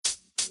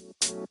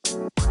Hi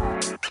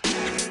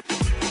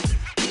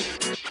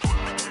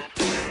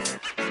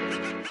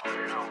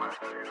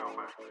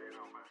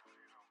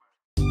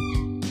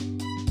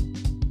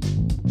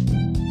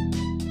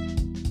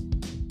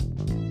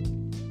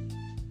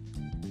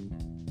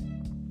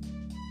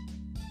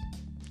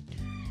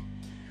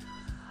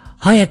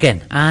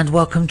again, and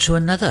welcome to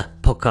another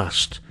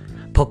podcast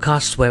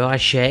where I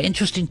share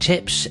interesting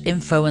tips,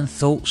 info and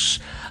thoughts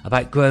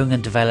about growing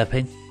and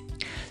developing,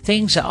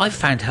 things that I've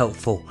found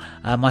helpful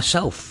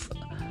myself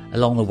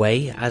along the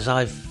way as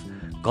I've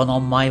gone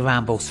on my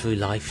ramble through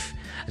life,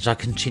 as I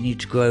continue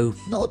to grow,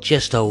 not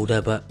just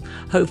older but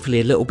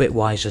hopefully a little bit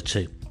wiser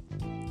too.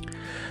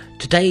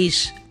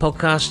 Today's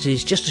podcast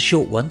is just a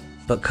short one,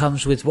 but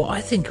comes with what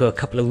I think are a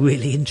couple of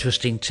really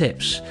interesting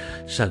tips.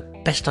 So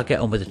best I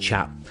get on with the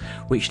chat,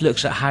 which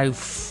looks at how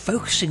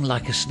focusing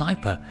like a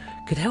sniper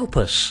could help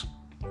us.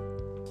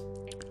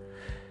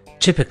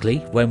 Typically,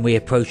 when we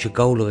approach a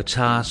goal or a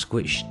task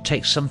which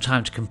takes some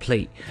time to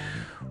complete,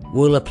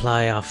 we'll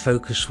apply our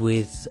focus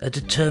with a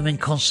determined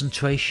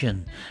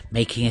concentration,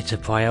 making it a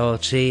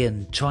priority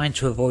and trying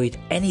to avoid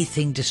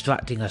anything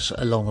distracting us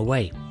along the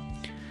way.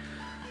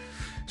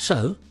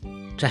 So,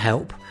 to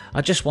help, I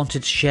just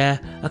wanted to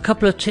share a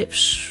couple of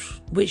tips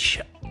which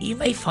you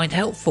may find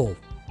helpful,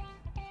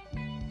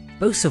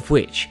 both of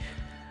which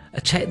are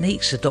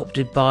techniques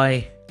adopted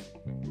by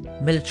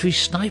military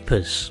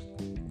snipers.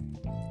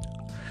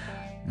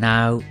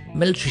 Now,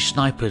 military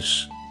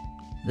snipers,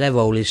 their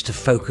role is to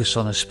focus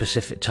on a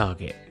specific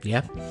target,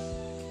 yeah?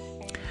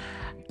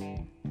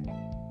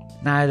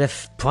 Now, their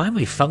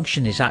primary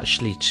function is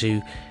actually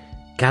to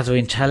gather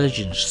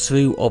intelligence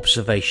through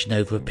observation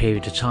over a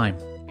period of time.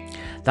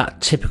 That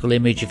typical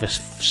image of a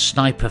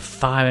sniper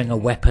firing a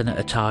weapon at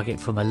a target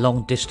from a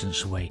long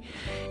distance away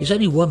is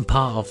only one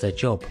part of their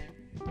job.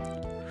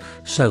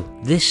 So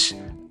this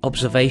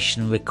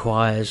observation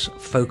requires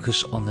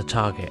focus on the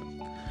target,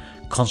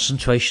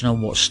 concentration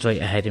on what's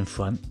straight ahead in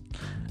front,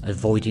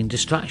 avoiding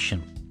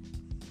distraction.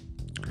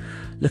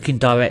 Looking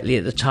directly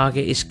at the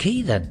target is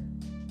key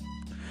then,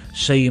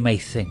 so you may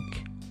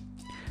think.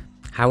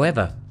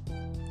 However,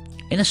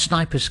 in a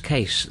sniper's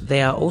case,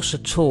 they are also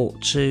taught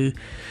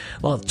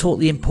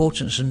the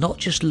importance of not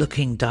just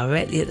looking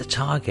directly at the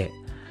target,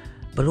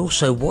 but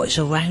also what is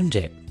around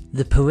it,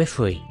 the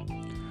periphery.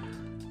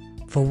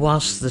 For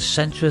whilst the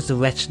centre of the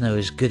retina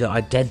is good at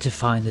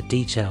identifying the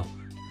detail,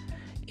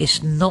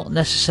 it's not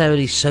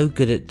necessarily so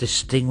good at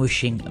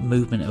distinguishing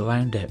movement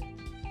around it.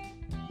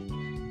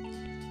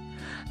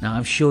 Now,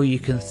 I'm sure you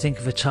can think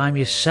of a time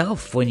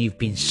yourself when you've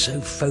been so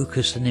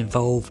focused and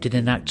involved in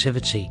an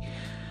activity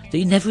that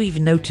you never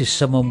even noticed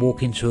someone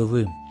walk into a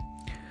room.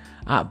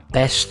 At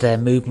best, their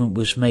movement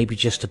was maybe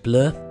just a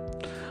blur.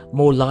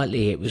 More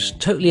likely, it was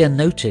totally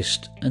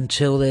unnoticed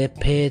until they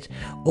appeared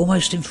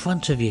almost in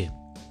front of you.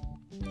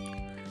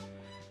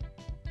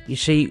 You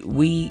see,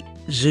 we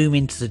zoom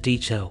into the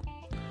detail,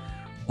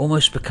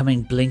 almost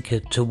becoming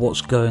blinkered to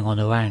what's going on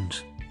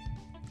around.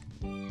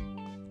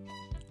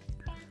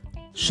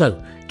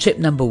 So, tip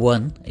number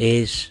one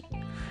is,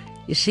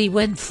 you see,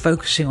 when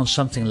focusing on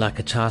something like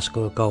a task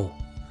or a goal,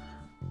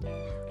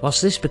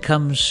 whilst this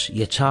becomes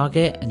your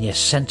target and your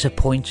centre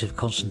point of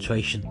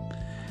concentration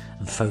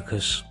and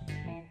focus,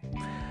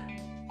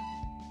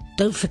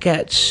 don't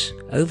forget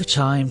over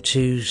time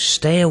to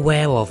stay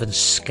aware of and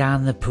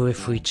scan the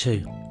periphery too.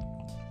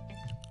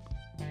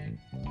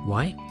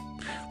 Why?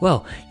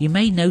 Well, you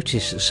may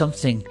notice that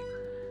something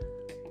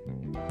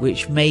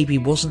which maybe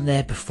wasn't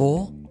there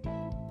before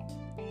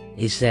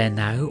is there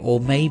now,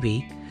 or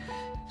maybe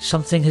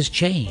something has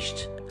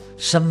changed.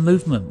 Some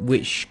movement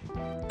which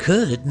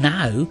could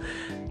now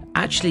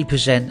actually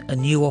present a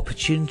new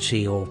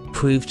opportunity or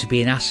prove to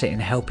be an asset in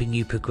helping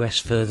you progress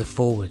further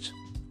forward.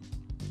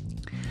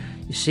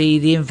 You see,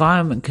 the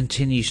environment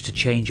continues to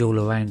change all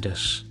around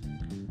us,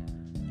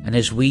 and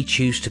as we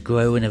choose to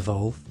grow and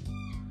evolve,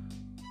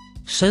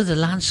 so the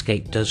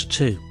landscape does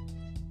too.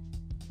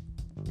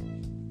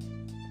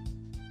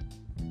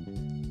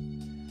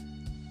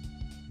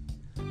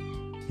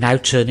 Now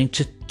turning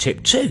to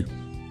tip 2.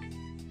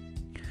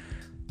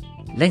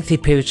 Lengthy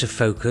periods of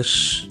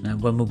focus,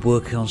 when we're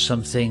working on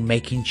something,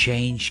 making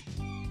change,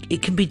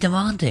 it can be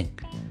demanding.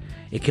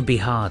 It can be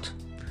hard.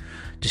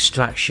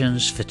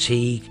 Distractions,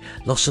 fatigue,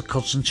 loss of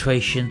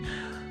concentration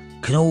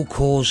can all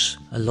cause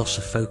a loss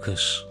of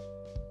focus.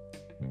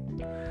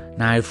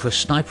 Now, for a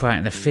sniper out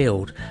in the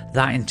field,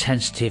 that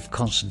intensity of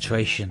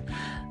concentration,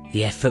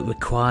 the effort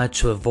required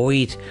to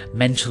avoid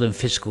mental and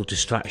physical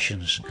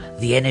distractions,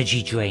 the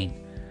energy drain,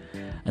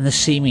 and the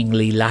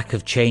seemingly lack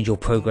of change or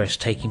progress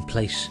taking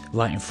place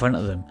right in front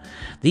of them,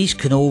 these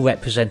can all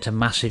represent a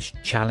massive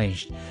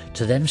challenge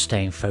to them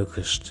staying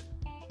focused,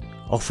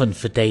 often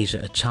for days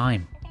at a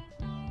time.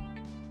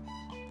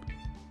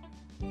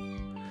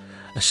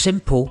 A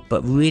simple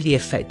but really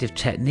effective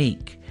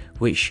technique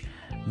which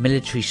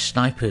military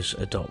snipers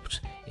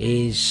adopt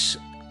is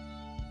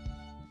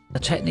a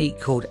technique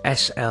called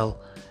SLLS,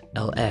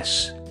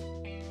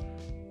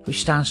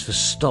 which stands for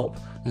Stop,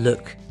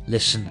 Look,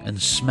 Listen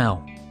and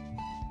Smell.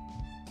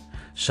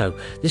 So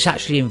this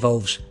actually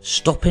involves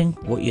stopping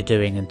what you're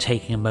doing and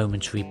taking a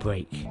momentary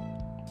break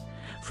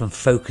from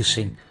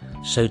focusing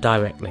so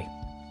directly.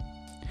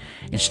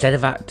 Instead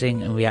of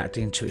acting and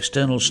reacting to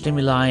external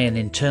stimuli and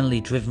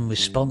internally driven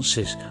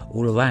responses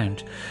all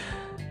around,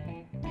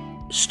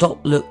 stop,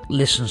 look,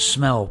 listen,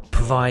 smell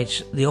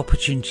provides the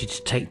opportunity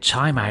to take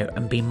time out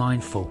and be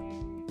mindful.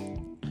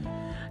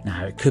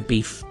 Now, it could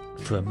be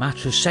for a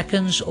matter of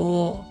seconds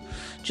or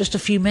just a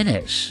few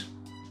minutes,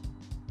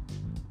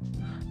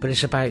 but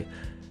it's about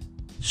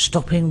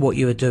stopping what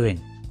you are doing,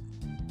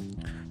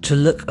 to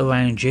look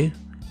around you,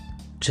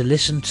 to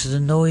listen to the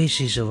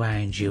noises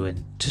around you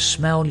and to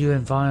smell your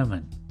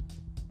environment.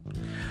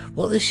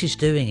 What this is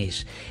doing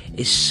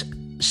is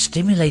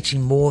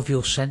stimulating more of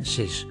your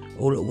senses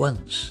all at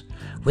once,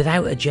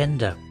 without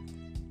agenda.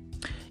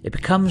 It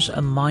becomes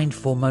a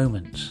mindful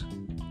moment.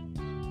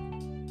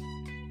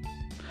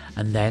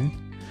 And then,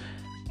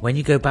 when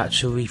you go back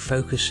to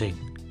refocusing,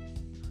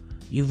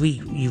 you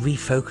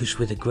refocus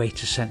with a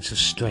greater sense of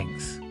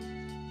strength.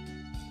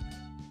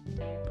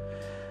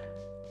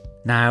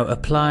 Now,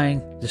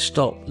 applying the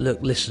stop,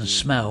 look, listen,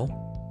 smell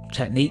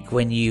technique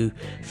when you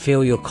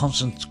feel your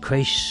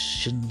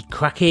concentration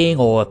cracking,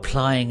 or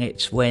applying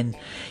it when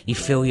you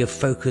feel your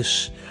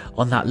focus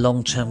on that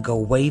long-term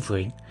goal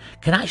wavering,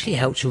 can actually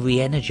help to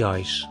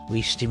re-energize,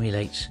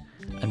 re-stimulate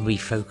and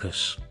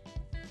refocus.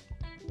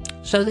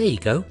 So there you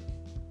go.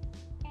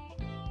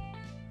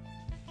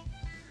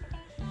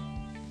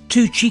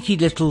 2 cheeky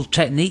little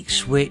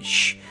techniques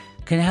which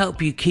can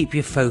help you keep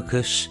your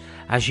focus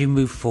as you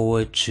move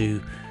forward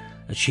to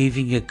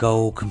achieving your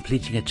goal,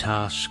 completing a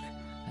task,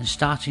 and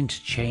starting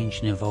to change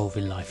and evolve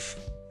in life.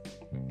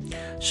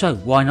 So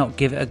why not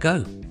give it a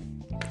go?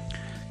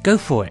 Go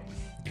for it.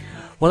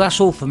 Well,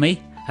 that's all for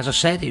me. As I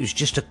said, it was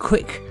just a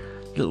quick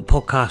little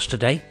podcast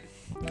today.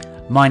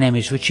 My name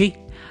is Richie,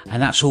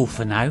 and that's all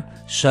for now.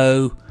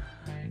 So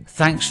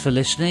thanks for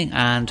listening,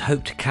 and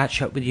hope to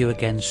catch up with you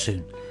again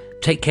soon.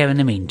 Take care in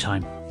the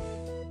meantime.